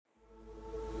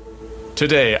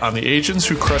Today on the Agents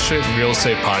Who Crush It in Real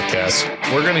Estate podcast,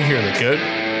 we're going to hear the good,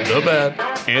 the bad,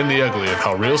 and the ugly of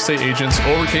how real estate agents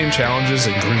overcame challenges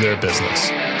and grew their business.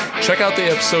 Check out the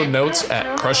episode notes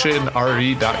at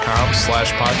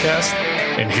crushitinre.com/podcast.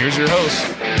 And here's your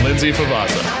host, Lindsay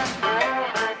Favazza.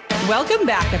 Welcome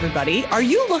back, everybody. Are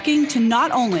you looking to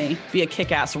not only be a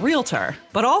kick-ass realtor,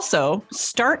 but also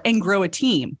start and grow a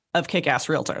team of kick-ass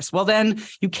realtors? Well, then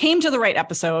you came to the right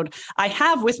episode. I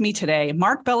have with me today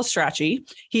Mark Bellistracci.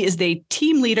 He is the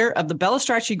team leader of the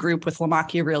Bellistracci Group with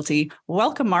Lomacchia Realty.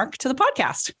 Welcome, Mark, to the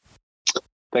podcast.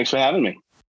 Thanks for having me.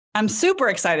 I'm super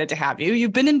excited to have you.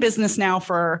 You've been in business now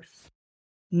for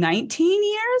 19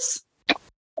 years?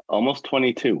 Almost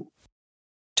 22.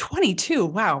 22.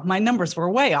 Wow. My numbers were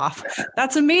way off.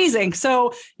 That's amazing.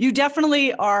 So you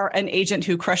definitely are an agent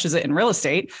who crushes it in real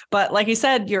estate. But like you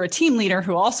said, you're a team leader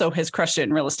who also has crushed it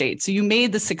in real estate. So you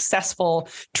made the successful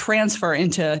transfer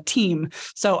into team.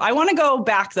 So I want to go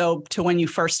back, though, to when you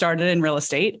first started in real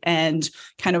estate and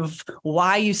kind of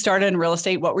why you started in real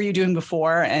estate. What were you doing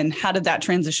before? And how did that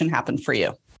transition happen for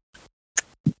you?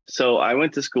 So I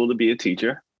went to school to be a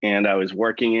teacher. And I was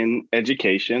working in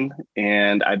education,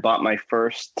 and I bought my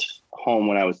first home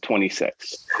when I was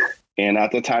 26. And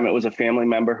at the time, it was a family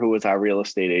member who was our real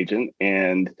estate agent.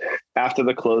 And after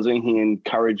the closing, he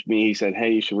encouraged me. He said,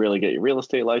 "Hey, you should really get your real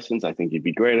estate license. I think you'd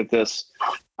be great at this."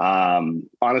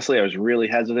 Honestly, I was really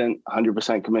hesitant.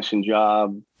 100% commission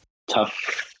job,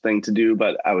 tough thing to do,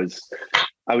 but I was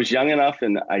young enough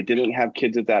and I didn't have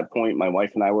kids at that point. My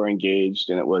wife and I were engaged,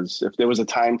 and it was, if there was a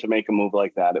time to make a move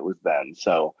like that, it was then.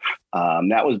 So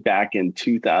that was back in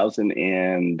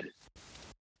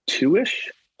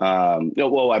 2002-ish.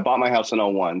 I bought my house in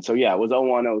 01. So yeah, it was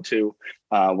 01, 02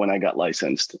 when I got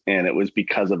licensed, and it was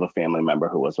because of a family member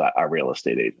who was our real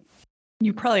estate agent.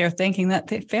 You probably are thanking that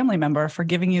family member for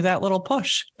giving you that little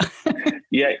push.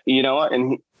 Yeah, you know what?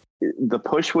 And the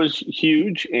push was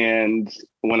huge. And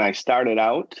when I started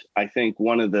out, I think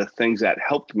one of the things that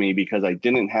helped me, because I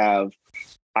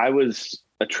was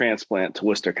a transplant to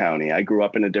Worcester County. I grew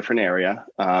up in a different area.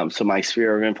 So my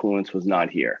sphere of influence was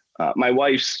not here. My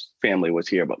wife's family was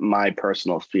here, but my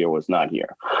personal sphere was not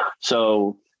here.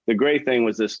 So the great thing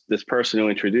was this person who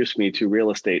introduced me to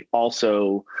real estate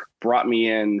also brought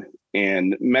me in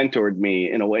and mentored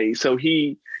me in a way. So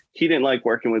he didn't like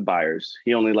working with buyers.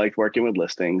 He only liked working with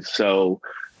listings. So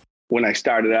when I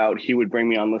started out, he would bring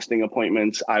me on listing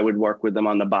appointments. I would work with them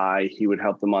on the buy. He would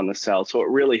help them on the sell. So it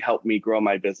really helped me grow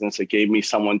my business. It gave me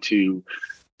someone to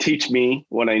teach me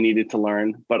what I needed to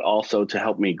learn, but also to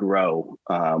help me grow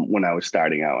when I was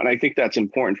starting out. And I think that's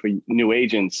important for new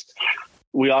agents.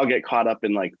 We all get caught up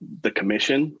in like the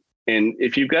commission. And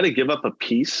if you've got to give up a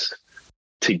piece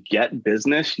to get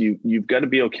business, you've got to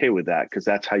be okay with that, because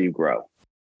that's how you grow.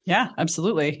 Yeah,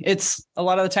 absolutely. It's a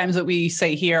lot of the times that we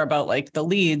say here about like the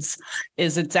leads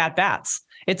is it's at bats.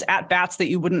 It's at bats that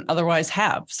you wouldn't otherwise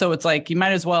have. So it's like, you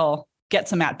might as well get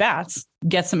some at bats,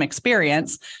 get some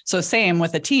experience. So same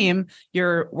with a team,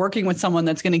 you're working with someone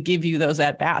that's going to give you those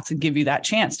at bats and give you that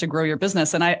chance to grow your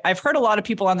business. And I've heard a lot of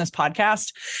people on this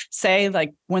podcast say,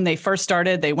 like, when they first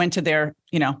started, they went to their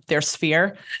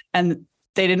sphere and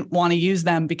they didn't want to use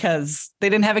them because they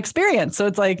didn't have experience. So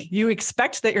it's like, you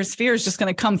expect that your sphere is just going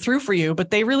to come through for you,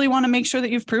 but they really want to make sure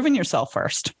that you've proven yourself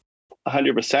first.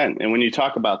 100%. And when you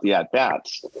talk about the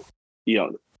at-bats,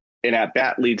 an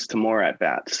at-bat leads to more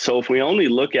at-bats. So if we only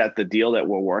look at the deal that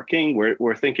we're working,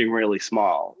 we're thinking really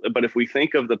small. But if we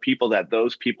think of the people that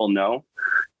those people know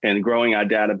and growing our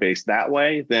database that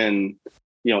way, then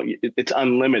it's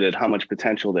unlimited how much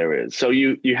potential there is. So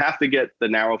you have to get the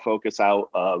narrow focus out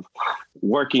of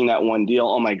working that one deal.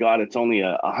 Oh my God, it's only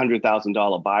a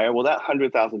 $100,000 buyer. Well, that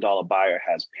 $100,000 buyer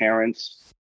has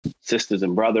parents, sisters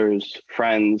and brothers,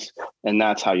 friends, and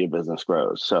that's how your business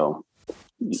grows. So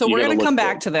we're going to come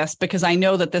back to this, because I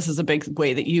know that this is a big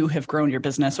way that you have grown your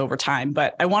business over time.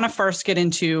 But I want to first get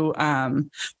into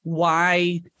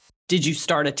why did you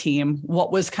start a team?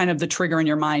 What was kind of the trigger in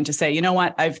your mind to say, you know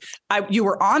what, you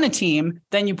were on a team,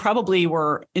 then you probably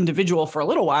were individual for a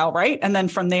little while, right? And then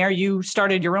from there, you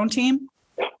started your own team?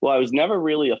 Well, I was never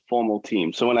really a formal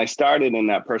team. So when I started and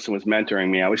that person was mentoring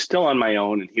me, I was still on my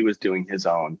own and he was doing his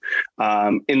own.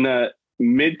 In the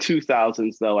mid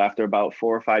 2000s, though, after about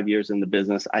 4 or 5 years in the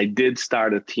business, I did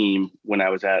start a team when I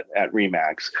was at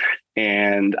Remax.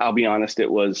 And I'll be honest,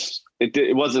 it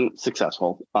wasn't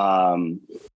successful.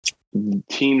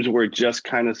 Teams were just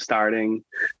kind of starting,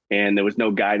 and there was no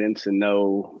guidance and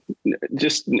no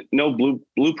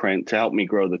blueprint to help me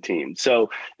grow the team. So,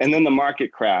 and then the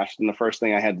market crashed, and the first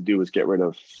thing I had to do was get rid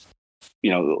of,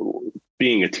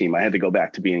 being a team. I had to go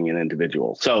back to being an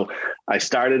individual. So I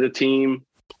started a team.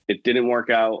 It didn't work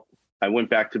out. I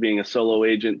went back to being a solo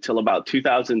agent till about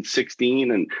 2016.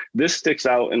 And this sticks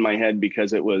out in my head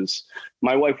because it was,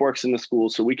 my wife works in the school,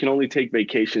 so we can only take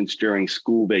vacations during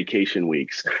school vacation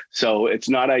weeks. So it's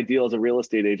not ideal as a real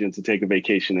estate agent to take a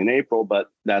vacation in April,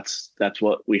 but that's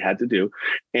what we had to do.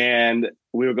 And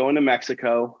we were going to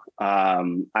Mexico.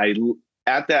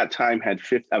 At that time,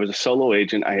 I was a solo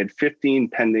agent. I had 15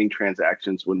 pending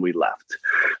transactions when we left.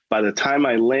 By the time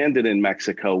I landed in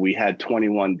Mexico, we had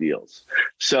 21 deals.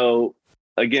 So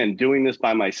again, doing this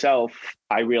by myself,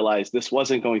 I realized this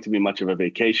wasn't going to be much of a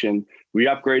vacation. We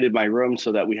upgraded my room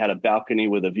so that we had a balcony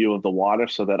with a view of the water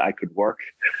so that I could work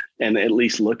and at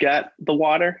least look at the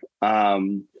water.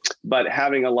 But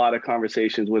having a lot of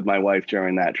conversations with my wife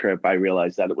during that trip, I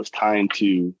realized that it was time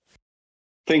to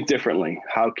think differently.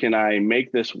 How can I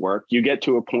make this work? You get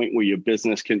to a point where your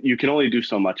business you can only do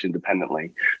so much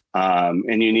independently.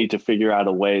 And you need to figure out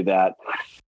a way that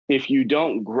if you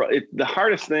don't grow, the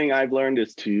hardest thing I've learned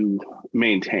is to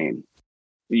maintain.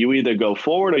 You either go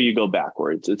forward or you go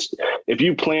backwards. If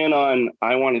you plan on,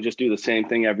 I want to just do the same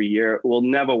thing every year, it will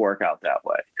never work out that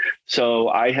way. So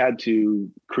I had to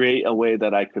create a way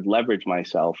that I could leverage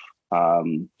myself.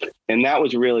 And that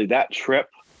was really that trip.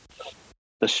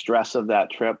 The stress of that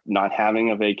trip, not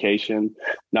having a vacation,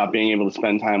 not being able to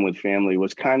spend time with family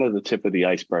was kind of the tip of the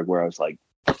iceberg where I was like,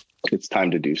 it's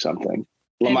time to do something.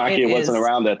 Lamakia wasn't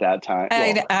around at that time.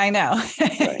 I know.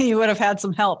 Right. You would have had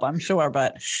some help, I'm sure.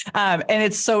 But, and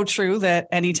it's so true that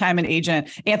anytime an agent,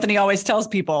 Anthony always tells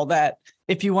people that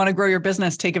if you want to grow your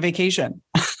business, take a vacation.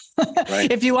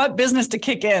 Right. If you want business to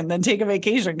kick in, then take a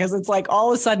vacation, because it's like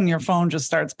all of a sudden your phone just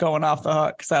starts going off the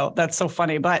hook. So that's so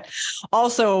funny, but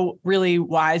also really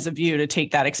wise of you to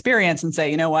take that experience and say,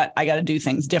 you know what, I got to do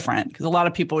things different. Because a lot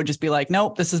of people would just be like,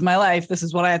 nope, this is my life. This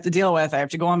is what I have to deal with. I have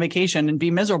to go on vacation and be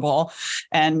miserable.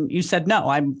 And you said, no,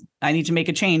 I need to make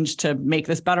a change to make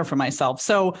this better for myself.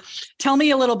 So tell me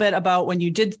a little bit about when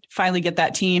you did finally get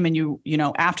that team and you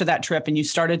know, after that trip and you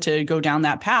started to go down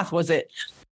that path. Was it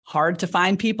hard to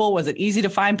find people? Was it easy to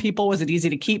find people? Was it easy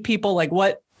to keep people? Like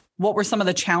what were some of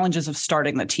the challenges of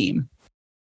starting the team?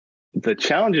 The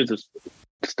challenges of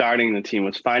starting the team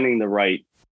was finding the right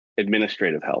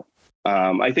administrative help.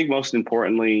 I think most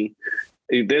importantly,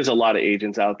 there's a lot of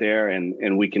agents out there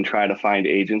and we can try to find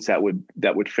agents that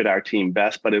would fit our team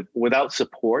best, but without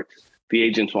support, the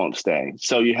agents won't stay.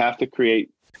 So you have to create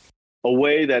a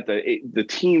way that the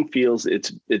team feels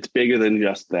it's bigger than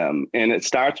just them. And it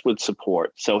starts with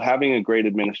support. So having a great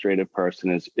administrative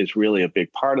person is really a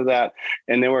big part of that.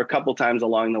 And there were a couple times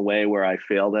along the way where I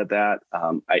failed at that.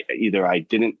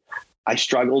 I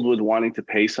struggled with wanting to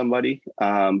pay somebody.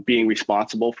 Being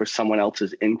responsible for someone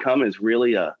else's income is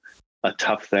really a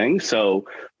tough thing. So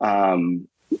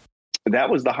that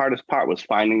was the hardest part, was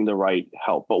finding the right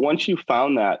help. But once you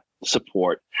found that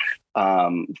support,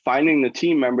 finding the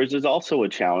team members is also a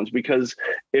challenge, because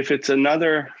if it's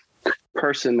another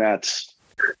person that's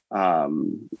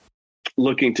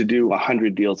looking to do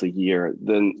 100 deals a year,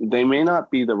 then they may not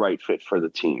be the right fit for the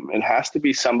team. It has to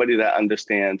be somebody that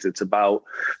understands it's about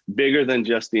bigger than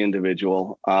just the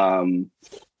individual.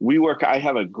 I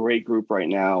have a great group right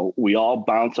now. We all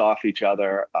bounce off each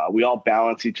other. We all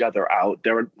balance each other out.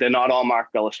 They're not all Mark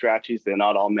Bellastracci's. They're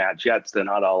not all Matt Jetts. They're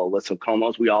not all Alyssa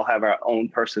Comos. We all have our own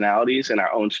personalities and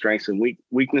our own strengths and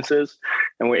weaknesses,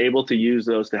 and we're able to use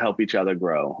those to help each other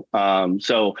grow.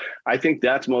 So I think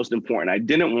that's most important. I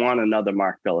didn't want another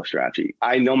Mark Bellastracci.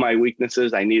 I know my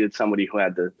weaknesses. I needed somebody who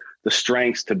had the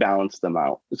strengths to balance them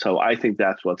out. So I think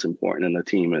that's what's important in the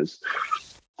team, is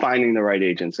finding the right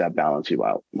agents that balance you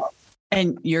out.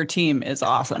 And your team is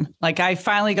awesome. Like, I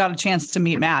finally got a chance to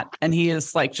meet Matt, and he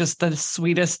is like just the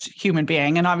sweetest human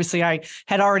being. And obviously I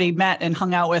had already met and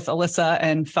hung out with Alyssa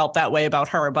and felt that way about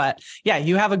her. But yeah,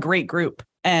 you have a great group.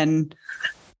 And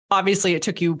obviously it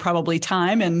took you probably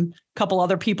time and a couple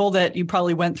other people that you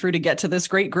probably went through to get to this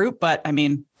great group. But I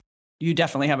mean, you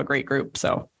definitely have a great group.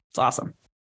 So it's awesome.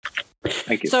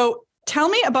 Thank you. So tell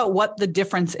me about what the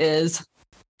difference is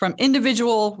from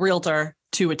individual realtor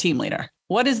to a team leader.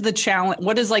 What is the challenge?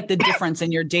 What is like the difference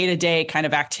in your day-to-day kind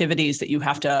of activities that you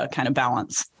have to kind of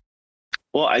balance?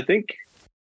 Well, I think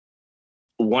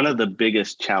one of the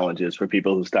biggest challenges for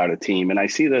people who start a team, and I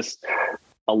see this,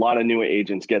 a lot of newer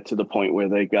agents get to the point where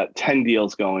they've got 10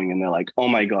 deals going and they're like, oh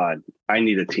my God, I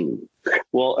need a team.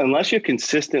 Well, unless you're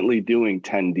consistently doing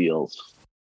 10 deals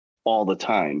all the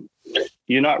time,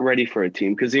 you're not ready for a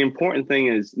team. Because the important thing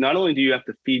is, not only do you have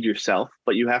to feed yourself,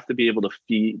 but you have to be able to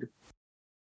feed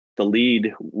the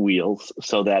lead wheels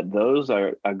so that those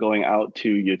are going out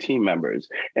to your team members.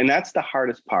 And that's the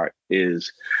hardest part,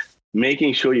 is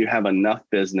making sure you have enough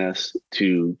business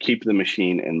to keep the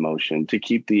machine in motion, to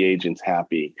keep the agents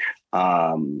happy.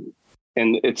 And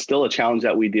it's still a challenge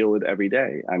that we deal with every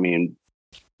day. I mean,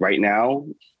 right now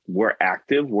we're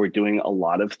active. We're doing a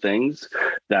lot of things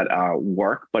that are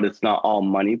work, but it's not all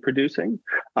money producing.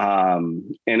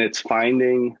 And it's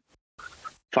finding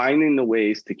the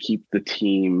ways to keep the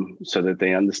team so that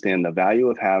they understand the value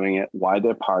of having it, why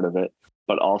they're part of it,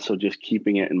 but also just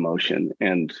keeping it in motion.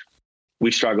 And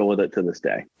we struggle with it to this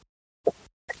day.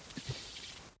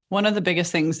 One of the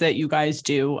biggest things that you guys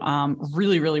do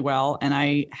really, really well, and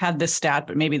I had this stat,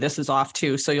 but maybe this is off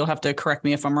too, so you'll have to correct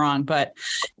me if I'm wrong, but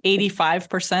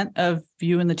 85% of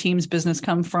you and the team's business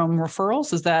come from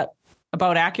referrals. Is that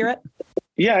about accurate?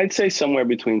 Yeah, I'd say somewhere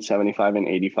between 75 and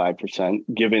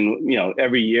 85%, given,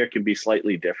 every year can be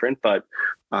slightly different, but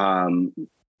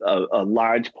a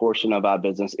large portion of our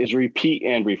business is repeat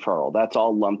and referral. That's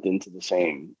all lumped into the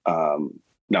same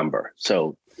number.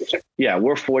 So yeah,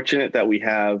 we're fortunate that we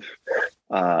have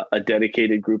a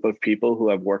dedicated group of people who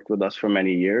have worked with us for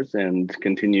many years and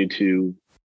continue to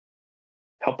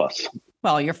help us.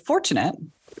 Well, you're fortunate,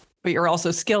 but you're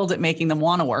also skilled at making them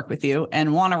want to work with you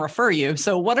and want to refer you.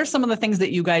 So what are some of the things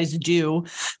that you guys do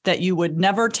that you would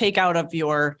never take out of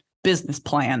your business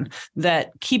plan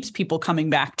that keeps people coming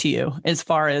back to you as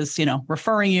far as,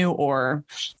 referring you or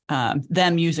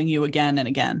them using you again and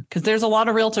again? Because there's a lot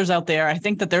of realtors out there. I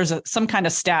think that there's some kind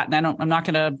of stat, and I'm not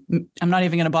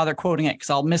even going to bother quoting it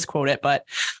because I'll misquote it, but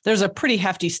there's a pretty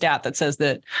hefty stat that says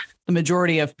that the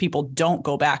majority of people don't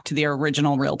go back to their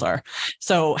original realtor.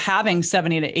 So having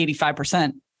 70 to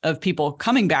 85% of people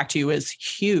coming back to you is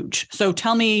huge. So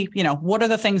tell me, what are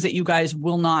the things that you guys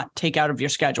will not take out of your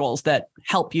schedules that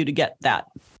help you to get that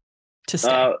to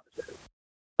stay?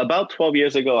 About 12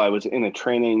 years ago, I was in a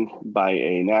training by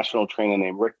a national trainer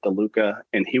named Rick DeLuca,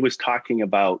 and he was talking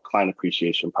about client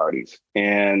appreciation parties.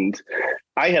 And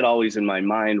I had always in my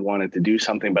mind wanted to do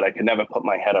something, but I could never put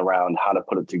my head around how to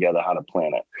put it together, how to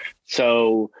plan it.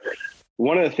 So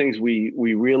one of the things we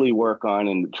really work on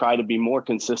and try to be more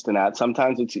consistent at,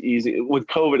 sometimes it's easy. With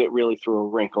COVID, it really threw a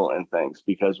wrinkle in things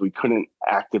because we couldn't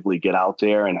actively get out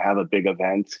there and have a big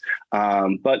event.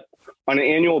 But on an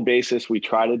annual basis, we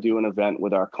try to do an event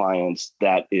with our clients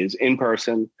that is in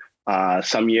person.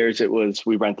 Some years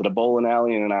we rented a bowling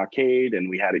alley and an arcade, and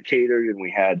we had it catered, and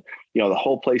we had the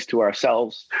whole place to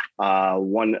ourselves.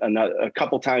 A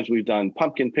couple times we've done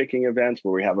pumpkin picking events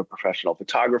where we have a professional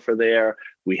photographer there.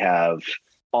 We have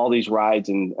all these rides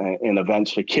and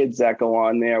events for kids that go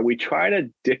on there. We try to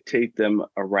dictate them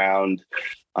around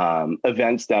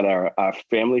events that are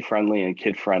family friendly and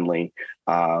kid friendly.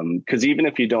 Because even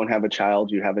if you don't have a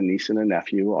child, you have a niece and a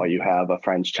nephew, or you have a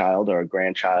friend's child or a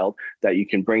grandchild that you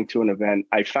can bring to an event.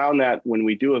 I found that when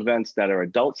we do events that are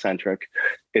adult centric,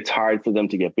 it's hard for them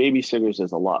to get babysitters.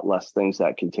 There's a lot less things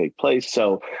that can take place.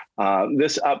 So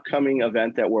this upcoming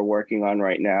event that we're working on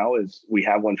right now we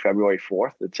have one February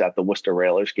 4th. It's at the Worcester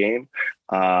Railers game.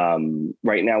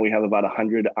 Right now we have about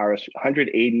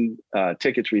 180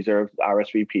 tickets reserved,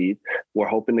 RSVP'd. We're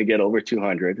hoping to get over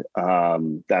 200.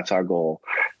 That's our goal.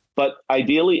 But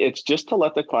ideally, it's just to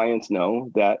let the clients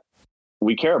know that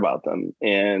we care about them.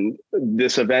 And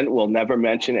this event will never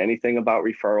mention anything about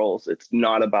referrals. It's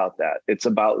not about that. It's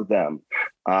about them.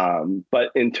 But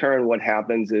in turn, what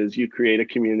happens is you create a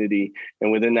community,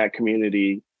 and within that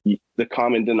community, the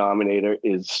common denominator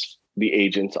is the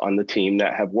agents on the team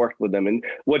that have worked with them. And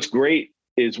what's great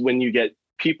is when you get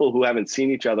people who haven't seen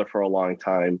each other for a long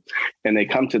time and they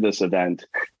come to this event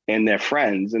and they're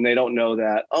friends and they don't know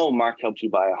that, oh, Mark helped you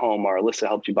buy a home or Alyssa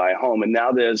helped you buy a home. And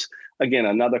now there's, again,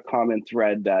 another common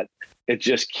thread that it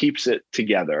just keeps it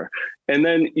together. And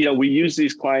then, we use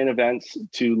these client events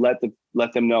to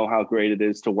let them know how great it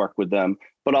is to work with them.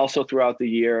 But also throughout the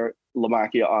year,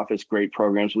 Lomacchia offers great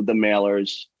programs with the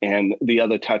mailers and the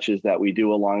other touches that we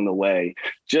do along the way,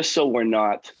 just so we're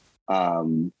not,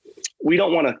 we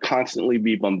don't want to constantly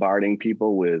be bombarding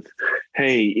people with,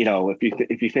 hey,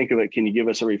 if you think of it, can you give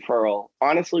us a referral?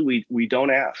 Honestly, we don't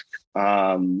ask.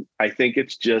 I think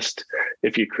it's just,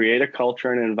 if you create a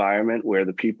culture and environment where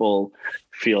the people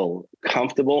feel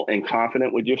comfortable and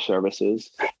confident with your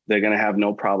services, they're going to have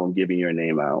no problem giving your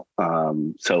name out.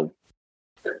 So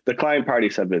the client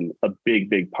parties have been a big,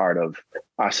 big part of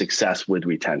our success with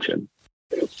retention.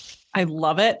 I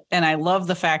love it. And I love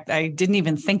the fact I didn't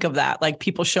even think of that, like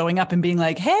people showing up and being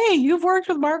like, hey, you've worked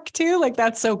with Mark too. Like,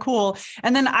 that's so cool.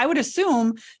 And then I would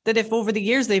assume that if over the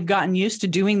years they've gotten used to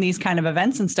doing these kind of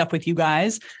events and stuff with you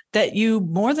guys, that you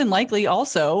more than likely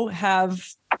also have,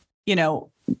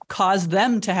 cause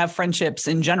them to have friendships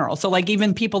in general. So like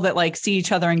even people that like see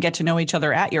each other and get to know each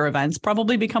other at your events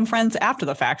probably become friends after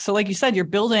the fact. So like you said, you're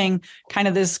building kind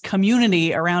of this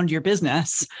community around your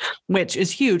business, which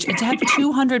is huge. And to have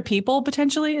 200 people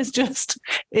potentially is just,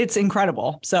 it's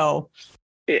incredible. So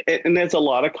and there's a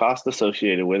lot of cost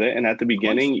associated with it. And at the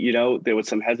beginning, there was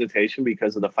some hesitation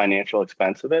because of the financial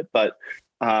expense of it. But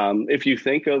if you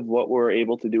think of what we're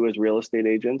able to do as real estate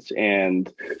agents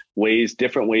and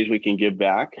different ways we can give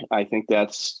back, I think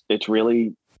it's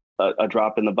really a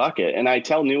drop in the bucket. And I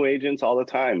tell new agents all the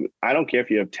time, I don't care if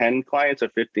you have 10 clients or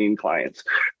 15 clients,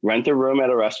 rent a room at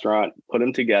a restaurant, put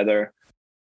them together.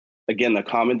 Again, the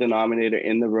common denominator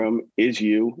in the room is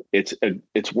you. It's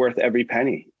worth every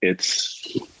penny. They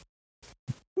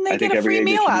get a free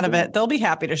meal out of it. They'll be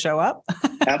happy to show up.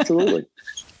 Absolutely.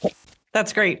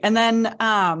 That's great. And then,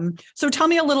 so tell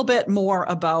me a little bit more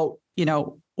about,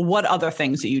 what other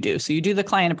things that you do. So you do the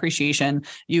client appreciation.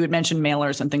 You had mentioned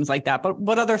mailers and things like that, but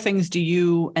what other things do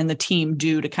you and the team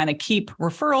do to kind of keep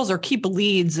referrals or keep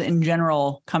leads in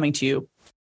general coming to you?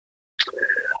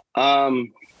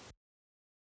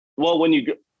 Well, let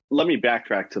me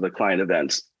backtrack to the client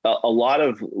events. A lot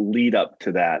of lead up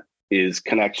to that is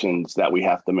connections that we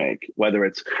have to make, whether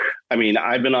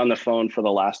I've been on the phone for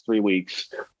the last 3 weeks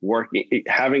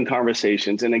having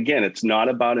conversations. And again, it's not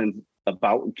about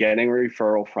getting a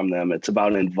referral from them. It's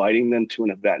about inviting them to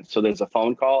an event. So there's a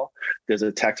phone call, there's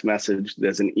a text message,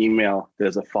 there's an email,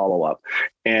 there's a follow-up.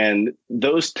 And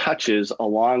those touches,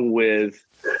 along with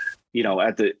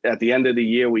at the end of the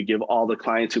year, we give all the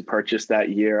clients who purchased that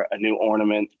year a new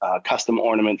ornament, custom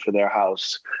ornament for their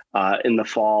house. In the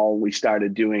fall, we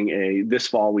started doing this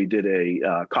fall, we did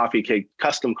a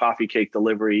custom coffee cake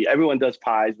delivery. Everyone does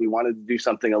pies. We wanted to do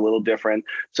something a little different.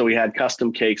 So we had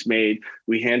custom cakes made.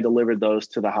 We hand delivered those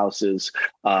to the houses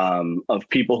of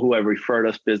people who have referred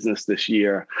us business this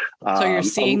year. So you're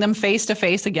seeing them face to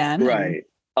face again. Right.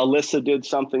 Alyssa did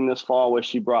something this fall where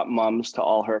she brought mums to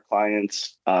all her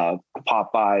clients,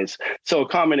 pop-bys. So a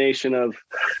combination of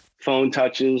phone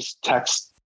touches,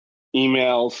 text,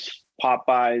 emails,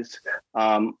 pop-bys.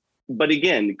 But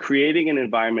again, creating an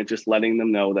environment, just letting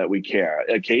them know that we care.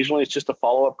 Occasionally, it's just a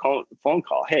follow-up phone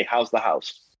call. Hey, how's the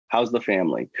house? How's the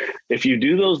family? If you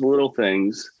do those little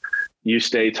things, you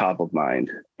stay top of mind.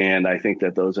 And I think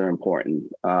that those are important.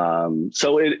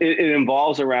 So it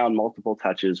involves around multiple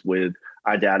touches with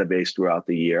our database throughout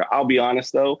the year. I'll be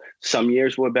honest, though, some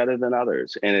years were better than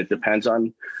others. And it depends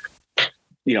on,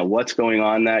 what's going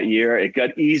on that year. It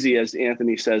got easy, as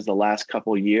Anthony says, the last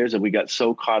couple of years, and we got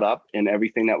so caught up in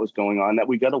everything that was going on that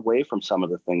we got away from some of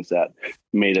the things that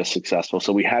made us successful.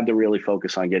 So we had to really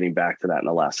focus on getting back to that in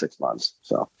the last 6 months.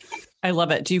 So I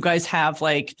love it. Do you guys have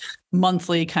like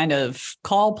monthly kind of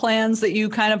call plans that you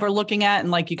kind of are looking at and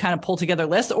like you kind of pull together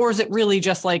lists? Or is it really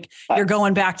just like you're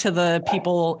going back to the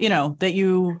people, that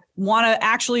you want to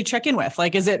actually check in with?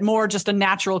 Like, is it more just a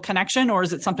natural connection or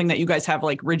is it something that you guys have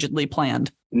like rigidly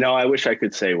planned? No, I wish I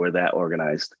could say we're that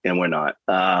organized and we're not.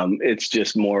 It's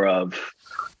just more of,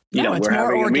 we're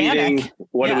having organic. A meeting.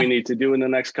 What do we need to do in the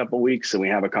next couple of weeks? And we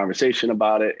have a conversation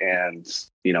about it. And,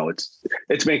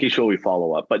 it's making sure we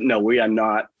follow up. But no, we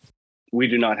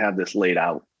do not have this laid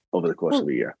out over the course of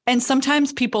a year. And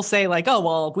sometimes people say like, oh,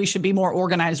 well, we should be more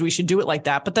organized. We should do it like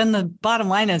that. But then the bottom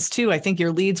line is too, I think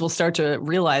your leads will start to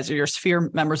realize, or your sphere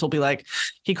members will be like,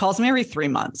 he calls me every 3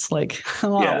 months, like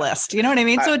I'm on a list. You know what I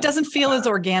mean? So it doesn't feel as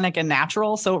organic and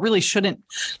natural. So it really shouldn't.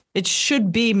 It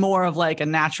should be more of like a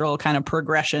natural kind of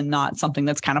progression, not something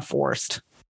that's kind of forced.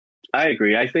 I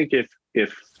agree. I think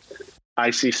if I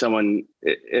see someone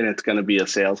and it's going to be a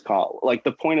sales call, like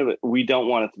the point of it, we don't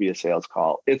want it to be a sales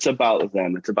call. It's about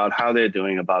them. It's about how they're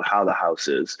doing, about how the house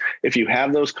is. If you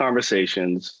have those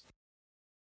conversations,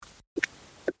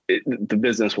 the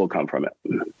business will come from it.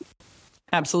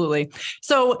 Absolutely.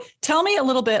 So tell me a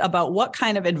little bit about what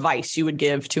kind of advice you would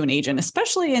give to an agent,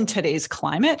 especially in today's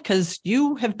climate, because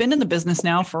you have been in the business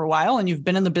now for a while and you've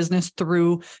been in the business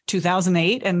through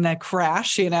 2008 and the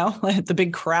crash, the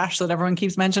big crash that everyone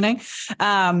keeps mentioning.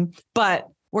 But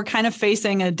we're kind of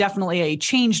facing definitely a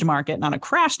changed market, not a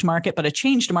crashed market, but a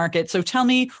changed market. So tell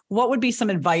me, what would be some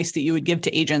advice that you would give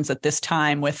to agents at this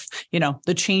time with,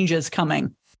 the changes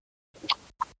coming?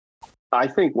 I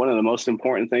think one of the most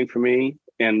important things for me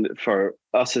and for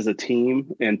us as a team,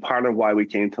 and part of why we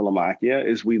came to Lomacchia,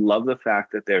 is we love the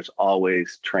fact that there's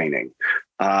always training.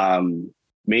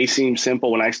 May seem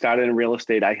simple. When I started in real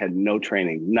estate, I had no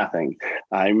training, nothing.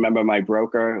 I remember my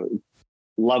broker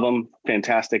love him,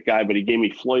 fantastic guy, but he gave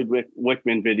me Floyd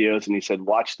Wickman videos and he said,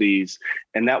 watch these.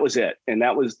 And that was it. And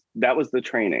that was the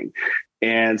training.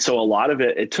 And so a lot of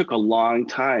it took a long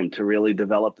time to really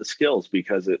develop the skills,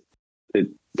 because it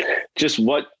just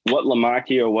what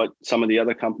Lamarche or what some of the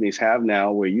other companies have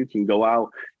now, where you can go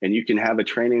out and you can have a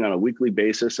training on a weekly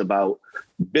basis about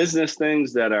business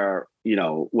things that are,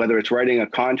 whether it's writing a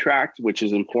contract, which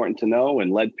is important to know,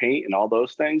 and lead paint and all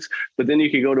those things. But then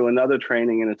you can go to another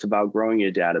training and it's about growing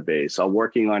your database or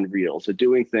working on reels or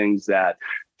doing things that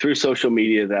through social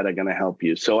media that are going to help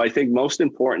you. So I think most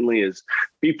importantly is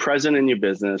be present in your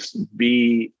business,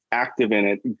 be active in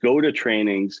it, go to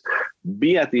trainings,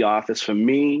 be at the office. For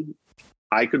me,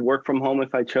 I could work from home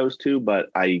if I chose to, but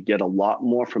I get a lot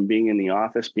more from being in the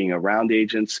office, being around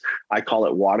agents. I call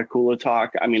it water cooler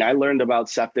talk. I mean, I learned about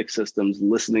septic systems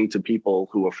listening to people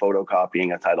who were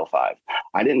photocopying a Title V.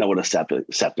 I didn't know what a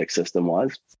septic system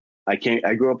was. I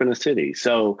grew up in a city.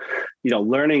 So,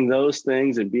 learning those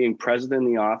things and being present in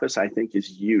the office, I think is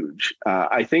huge.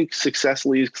 I think success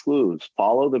leaves clues.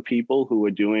 Follow the people who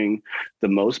are doing the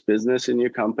most business in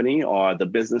your company or the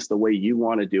business the way you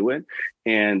want to do it,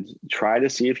 and try to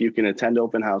see if you can attend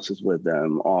open houses with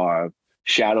them or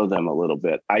shadow them a little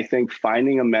bit. I think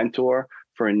finding a mentor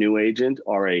for a new agent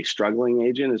or a struggling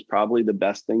agent is probably the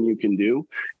best thing you can do.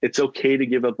 It's okay to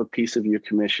give up a piece of your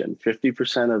commission.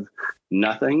 50% of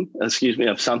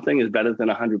something is better than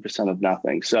 100% of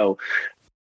nothing. So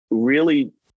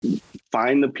really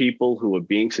find the people who are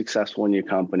being successful in your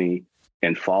company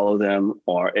and follow them,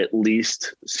 or at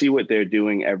least see what they're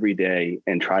doing every day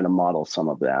and try to model some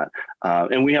of that.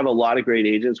 And we have a lot of great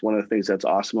agents. One of the things that's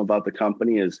awesome about the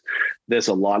company is there's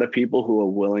a lot of people who are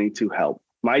willing to help.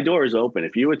 My door is open.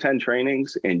 If you attend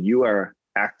trainings and you are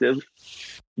active,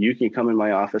 you can come in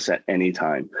my office at any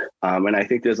time. And I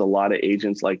think there's a lot of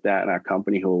agents like that in our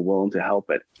company who are willing to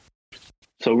help it.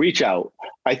 So reach out.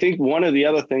 I think one of the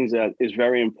other things that is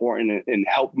very important and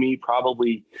helped me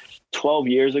probably 12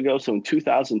 years ago. So in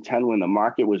 2010, when the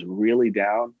market was really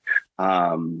down,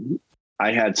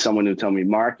 I had someone who told me,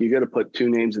 Mark, you got to put 2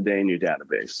 names a day in your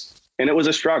database. And it was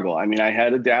a struggle. I mean, I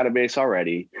had a database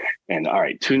already, and all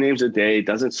right, 2 names a day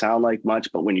doesn't sound like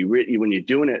much, but when you're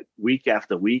doing it week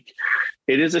after week,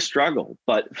 it is a struggle.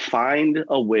 But find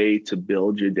a way to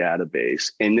build your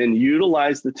database, and then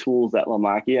utilize the tools that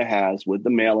Lamarche has with the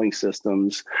mailing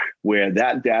systems, where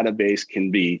that database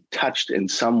can be touched in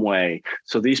some way.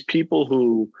 So these people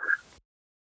who,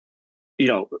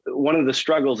 one of the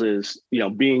struggles is,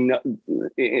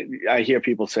 I hear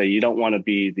people say you don't want to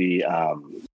be the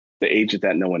agent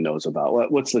that no one knows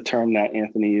about. What's the term that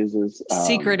Anthony uses?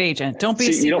 Secret agent. Don't be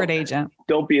a secret agent.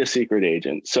 Don't be a secret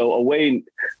agent. So a way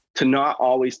to not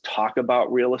always talk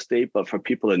about real estate, but for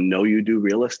people to know you do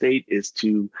real estate, is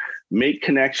to make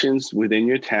connections within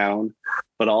your town,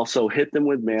 but also hit them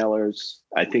with mailers.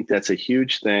 I think that's a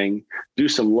huge thing. Do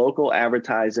some local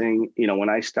advertising. When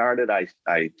I started,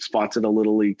 I sponsored a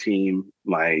little league team.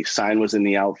 My sign was in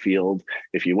the outfield.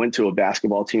 If you went to a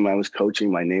basketball team I was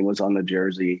coaching, my name was on the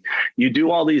jersey. You do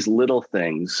all these little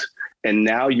things, and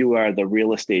now you are the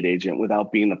real estate agent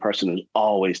without being the person who's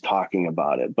always talking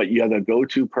about it. But you're the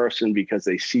go-to person because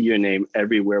they see your name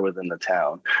everywhere within the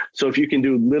town. So if you can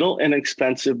do little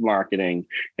inexpensive marketing,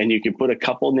 and you can put a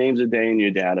couple names a day in your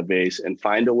database and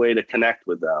find a way to connect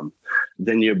with them,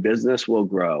 then your business will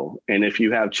grow. And if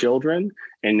you have children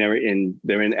and they're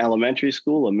in elementary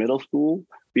school or middle school,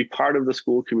 be part of the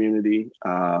school community.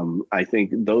 I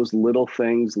think those little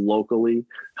things locally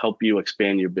help you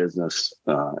expand your business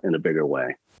in a bigger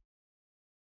way.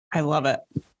 I love it.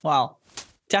 Wow.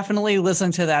 Definitely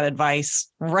listen to that advice.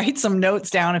 Write some notes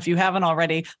down. If you haven't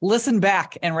already, listen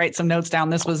back and write some notes down.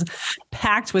 This was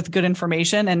packed with good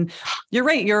information. And you're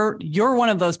right. You're one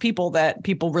of those people that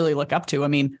people really look up to. I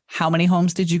mean, how many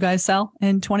homes did you guys sell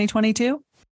in 2022?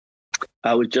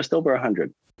 I was just over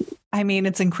 100. I mean,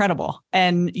 it's incredible.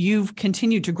 And you've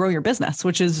continued to grow your business,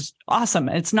 which is awesome.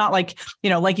 It's not like,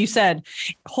 like you said,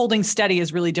 holding steady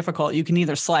is really difficult. You can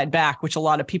either slide back, which a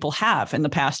lot of people have in the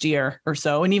past year or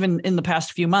so, and even in the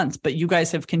past few months, but you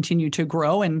guys have continued to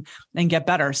grow and get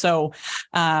better. So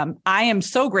I am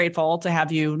so grateful to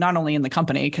have you not only in the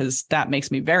company, because that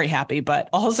makes me very happy, but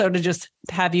also to just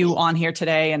have you on here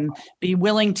today and be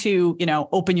willing to,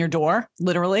 open your door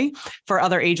literally for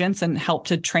other agents and help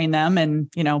to train them and,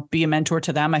 be a mentor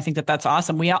to them. I think that that's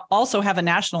awesome. We also have a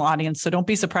national audience, so don't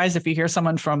be surprised if you hear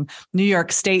someone from New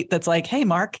York State that's like, hey,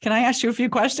 Mark, can I ask you a few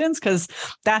questions? Because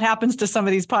that happens to some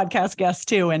of these podcast guests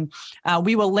too. And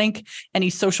we will link any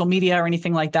social media or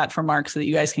anything like that for Mark so that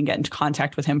you guys can get into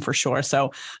contact with him for sure.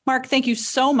 So Mark, thank you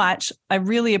so much. I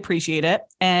really appreciate it.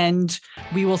 And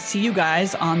we will see you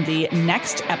guys on the next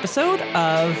next episode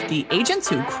of The Agents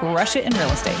Who Crush It in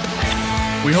Real Estate.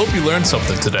 We hope you learned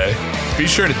something today. Be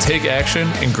sure to take action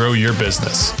and grow your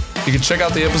business. You can check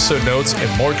out the episode notes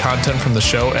and more content from the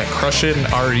show at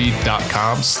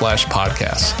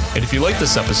crushitinre.com/podcast. And if you like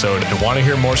this episode and want to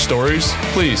hear more stories,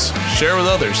 please share with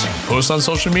others, post on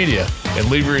social media, and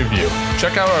leave a review.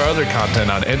 Check out our other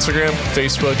content on Instagram,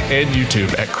 Facebook, and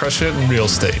YouTube at Crush It in Real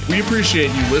Estate. We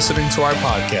appreciate you listening to our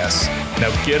podcast.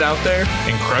 Now get out there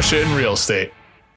and crush it in real estate.